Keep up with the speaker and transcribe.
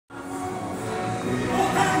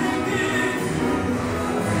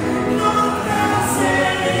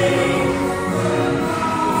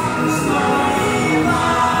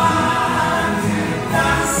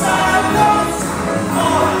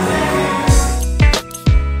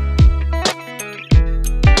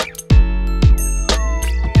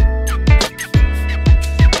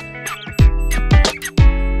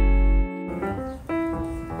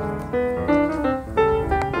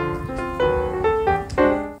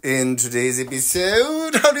In today's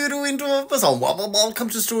episode, how do you do welcome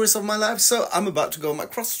to Stories of My Life. So I'm about to go on my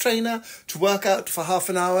cross trainer to work out for half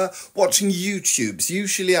an hour watching YouTubes.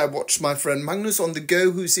 Usually I watch my friend Magnus on the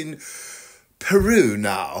go who's in Peru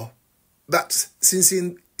now. But since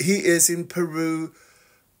he is in Peru,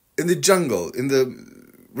 in the jungle, in the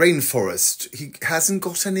rainforest, he hasn't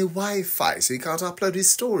got any Wi-Fi, so he can't upload his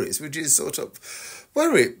stories, which is sort of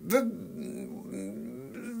very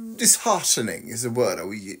disheartening is a word I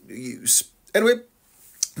will use. Anyway,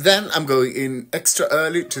 then I'm going in extra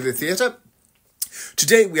early to the theatre.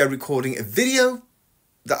 Today we are recording a video.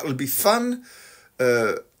 That'll be fun.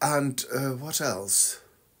 And what else?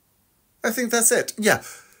 I think that's it. Yeah,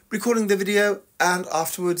 recording the video, and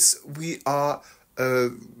afterwards we are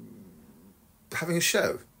having a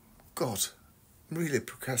show. God, I'm really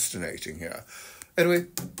procrastinating here. Anyway,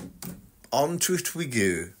 on to it we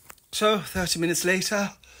go. So, 30 minutes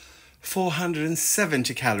later,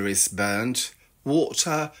 470 calories burnt,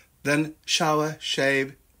 water, then shower,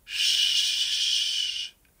 shave,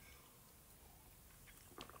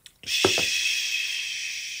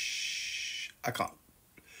 I can't.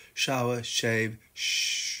 Shower, shave,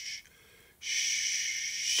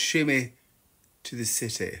 shimmy to the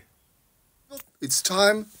city. It's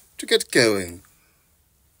time to get going.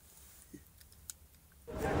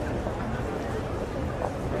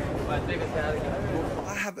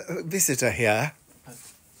 I have a visitor here.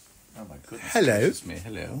 Oh my goodness. Hello. It's me.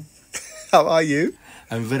 Hello. How are you?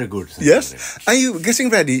 I'm very good. Yes. Are you getting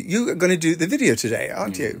ready? You're going to do the video today,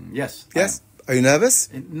 aren't you? Yes. Yes. Are you nervous?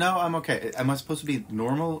 No, I'm okay. Am I supposed to be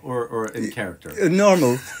normal or in character?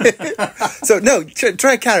 Normal. So, no,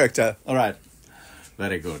 try character. All right.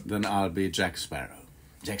 Very good. Then I'll be Jack Sparrow.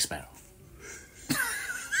 Jack Sparrow.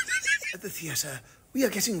 At the theatre, we are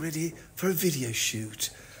getting ready for a video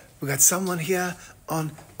shoot. We've got someone here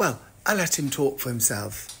on... Well, I'll let him talk for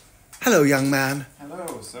himself. Hello, young man.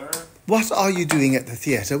 Hello, sir. What are you doing at the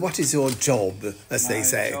theatre? What is your job, as they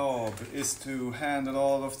say? My job is to handle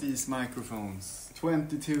all of these microphones.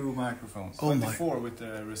 22 microphones. Oh 24 with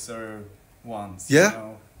the reserve ones. Yeah? You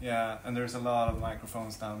know? Yeah, and there's a lot of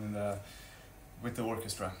microphones down in with the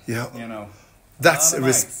orchestra. Yeah. You know. That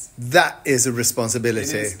is a It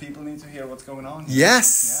responsibility. is. People need to hear what's going on here.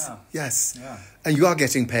 Yes. Yeah. Yes. Yeah. And you are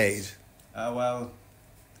getting paid. Well,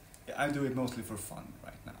 I do it mostly for fun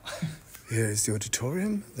right now. Here is the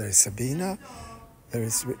auditorium. There is Sabina. There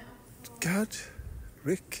is Richard,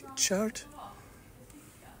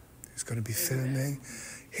 who's going to be filming.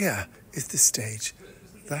 Here is the stage.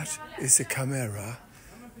 That is the camera.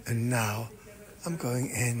 And now I'm going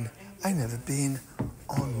in. I've never been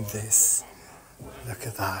on this. Look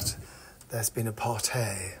at that. There's been a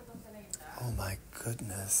party. Oh my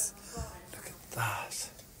goodness. Look at that.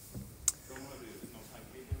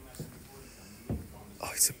 Oh,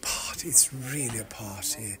 it's a party. It's really a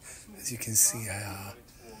party, as you can see here.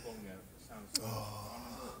 Oh,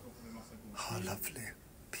 how lovely.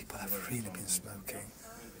 People have really been smoking.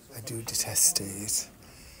 I do detest it.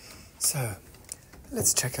 So,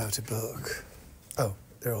 let's check out a book. Oh,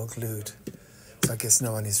 they're all glued. So I guess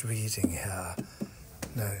no one is reading here.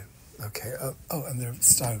 No. Okay. Oh, and there's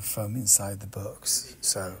styrofoam inside the books.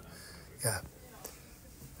 So, yeah.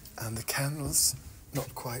 And the candles,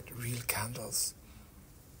 not quite real candles.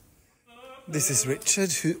 This is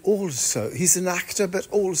Richard, who also, he's an actor, but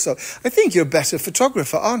also, I think you're a better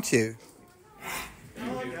photographer, aren't you?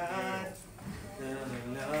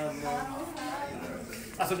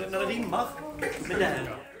 Alltså när det rimmar med den.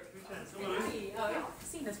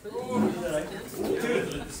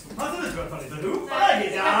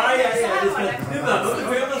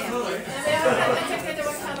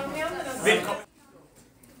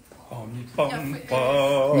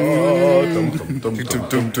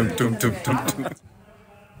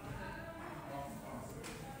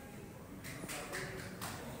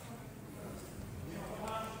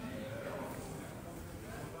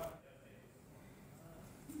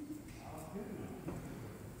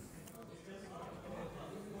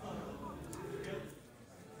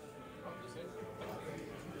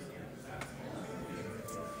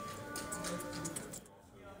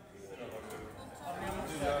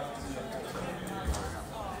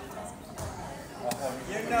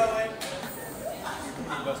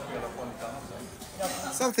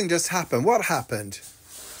 Something just happened. What happened?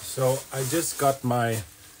 So I just got my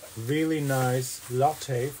really nice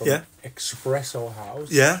latte from Espresso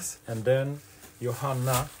House. Yes. And then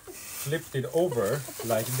Johanna flipped it over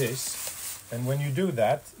like this. And when you do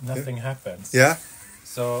that, nothing happens. Yeah.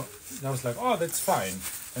 So I was like, oh, that's fine.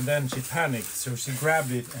 And then she panicked. So she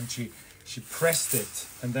grabbed it and she pressed it.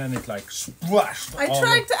 And then it like splashed. I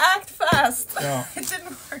tried to act fast. Yeah. It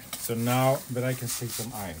didn't work. So now, but I can see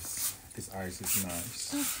some ice. This ice is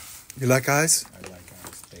nice. You like ice? I like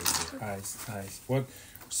ice, baby. Ice. What?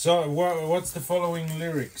 So what's the following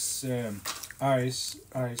lyrics? Ice,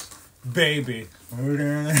 baby.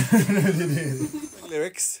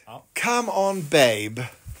 Lyrics. Come on, babe.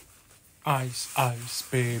 Ice,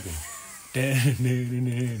 baby.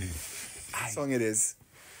 What song it is?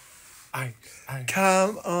 Ice.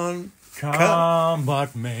 Come on. Come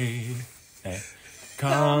but me.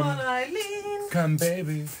 Come on, Eileen. Come,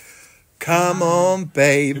 baby. Come on,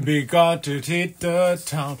 babe. We got to hit the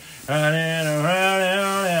town. I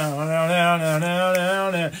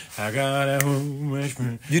got a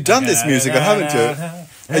You've done this musical, haven't you?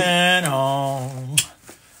 And all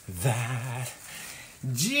that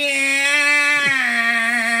jazz.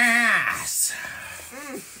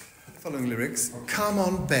 Following lyrics. Come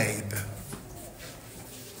on, babe.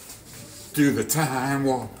 Do the time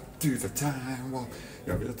warp, do the time warp.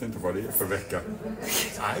 Jag vet inte vad det är för vecka.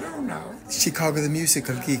 I don't know. Chicago the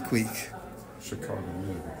Musical Geek Week. Chicago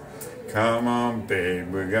Music. Come on,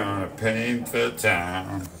 babe, we're gonna paint the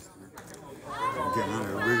town. We're gonna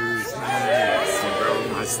rouge my lips and roll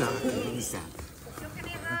my stockings down.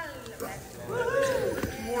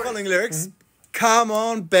 Following lyrics. Come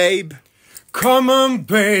on, babe. Come on,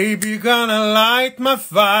 baby, you're gonna light my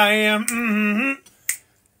fire. Mm-hmm.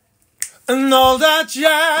 And all that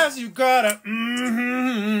jazz you gotta.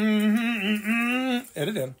 Är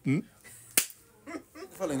det den?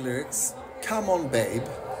 Following lyrics. Come on, babe.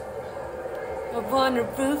 Up on the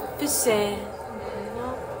roof is sand.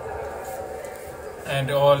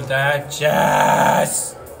 And all that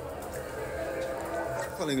jazz.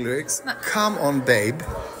 Following lyrics. Come on, babe.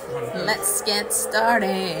 Let's get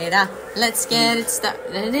started. Let's get it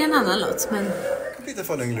started. Det är en annan låt, men... Complete the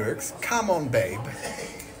following lyrics. Come on, babe.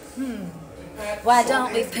 Why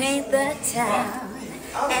don't we paint the town?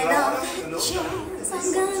 And all the jazz,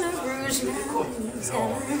 I'm gonna rouge now. It's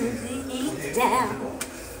gonna lay down.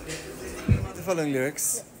 The following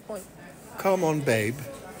lyrics. Come on, babe.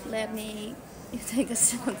 Let me... Jag tänkte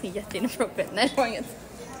säga någonting jätteinappropriate. Nej, det var inget.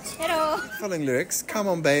 Hejdå! Following lyrics. Come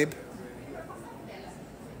on, babe.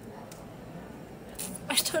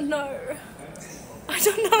 I don't know. I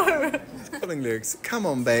don't know. Following lyrics. Come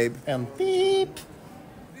on, babe. And beep.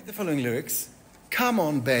 Read the following lyrics. Come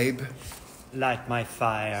on, babe. Light my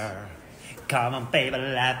fire. Come on, baby,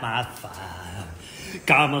 light my fire.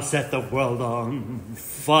 Come on, set the world on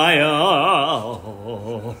fire.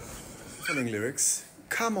 Following lyrics.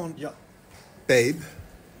 Come on, babe.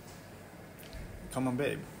 Come on,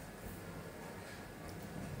 babe.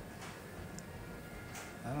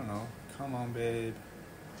 I don't know. Come on, babe.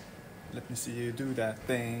 Let me see you do that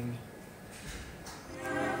thing.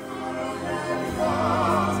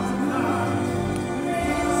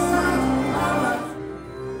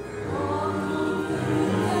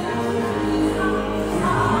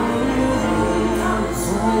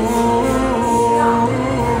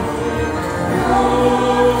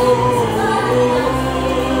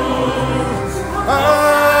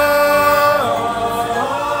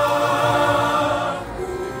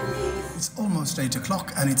 It's almost 8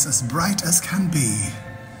 o'clock and it's as bright as can be.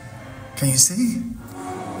 Can you see?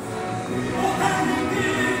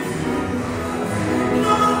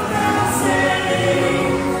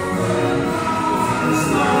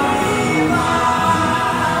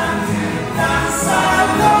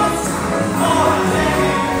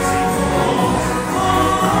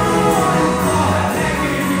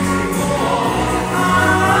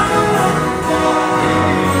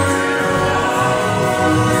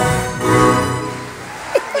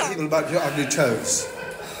 People about your ugly toes.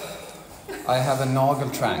 I have a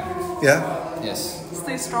nageltrank. Yeah? Yes.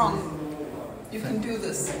 Stay strong. You can do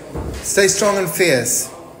this. Stay strong and fierce.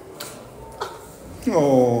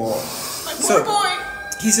 Oh. Poor boy.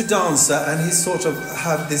 He's a dancer and he's sort of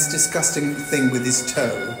had this disgusting thing with his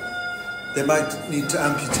toe. They might need to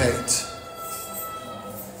amputate.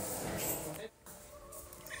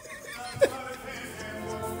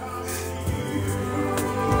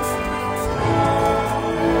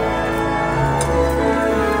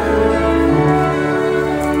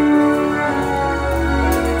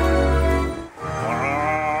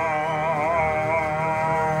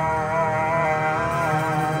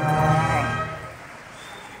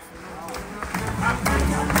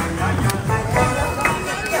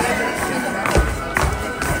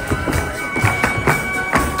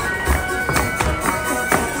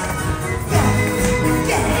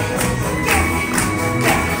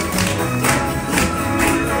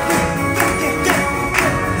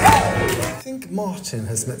 Martin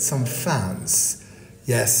has met some fans.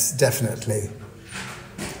 Yes, definitely.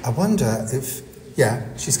 I wonder if, yeah,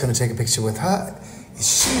 she's going to take a picture with her.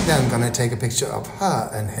 Is she then going to take a picture of her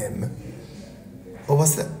and him? Or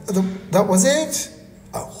was that was it?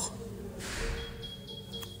 Oh.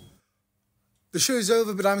 The show is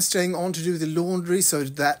over, but I'm staying on to do the laundry so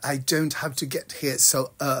that I don't have to get here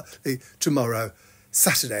so early tomorrow,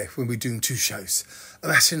 Saturday, when we're doing 2 shows. A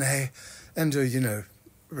matinee and a, you know,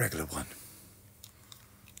 regular one.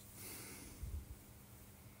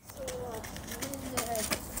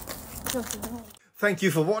 Thank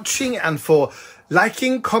you for watching and for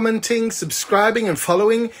liking, commenting, subscribing and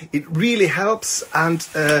following. It really helps, and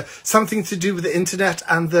something to do with the internet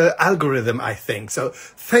and the algorithm, I think. So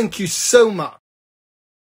thank you so much.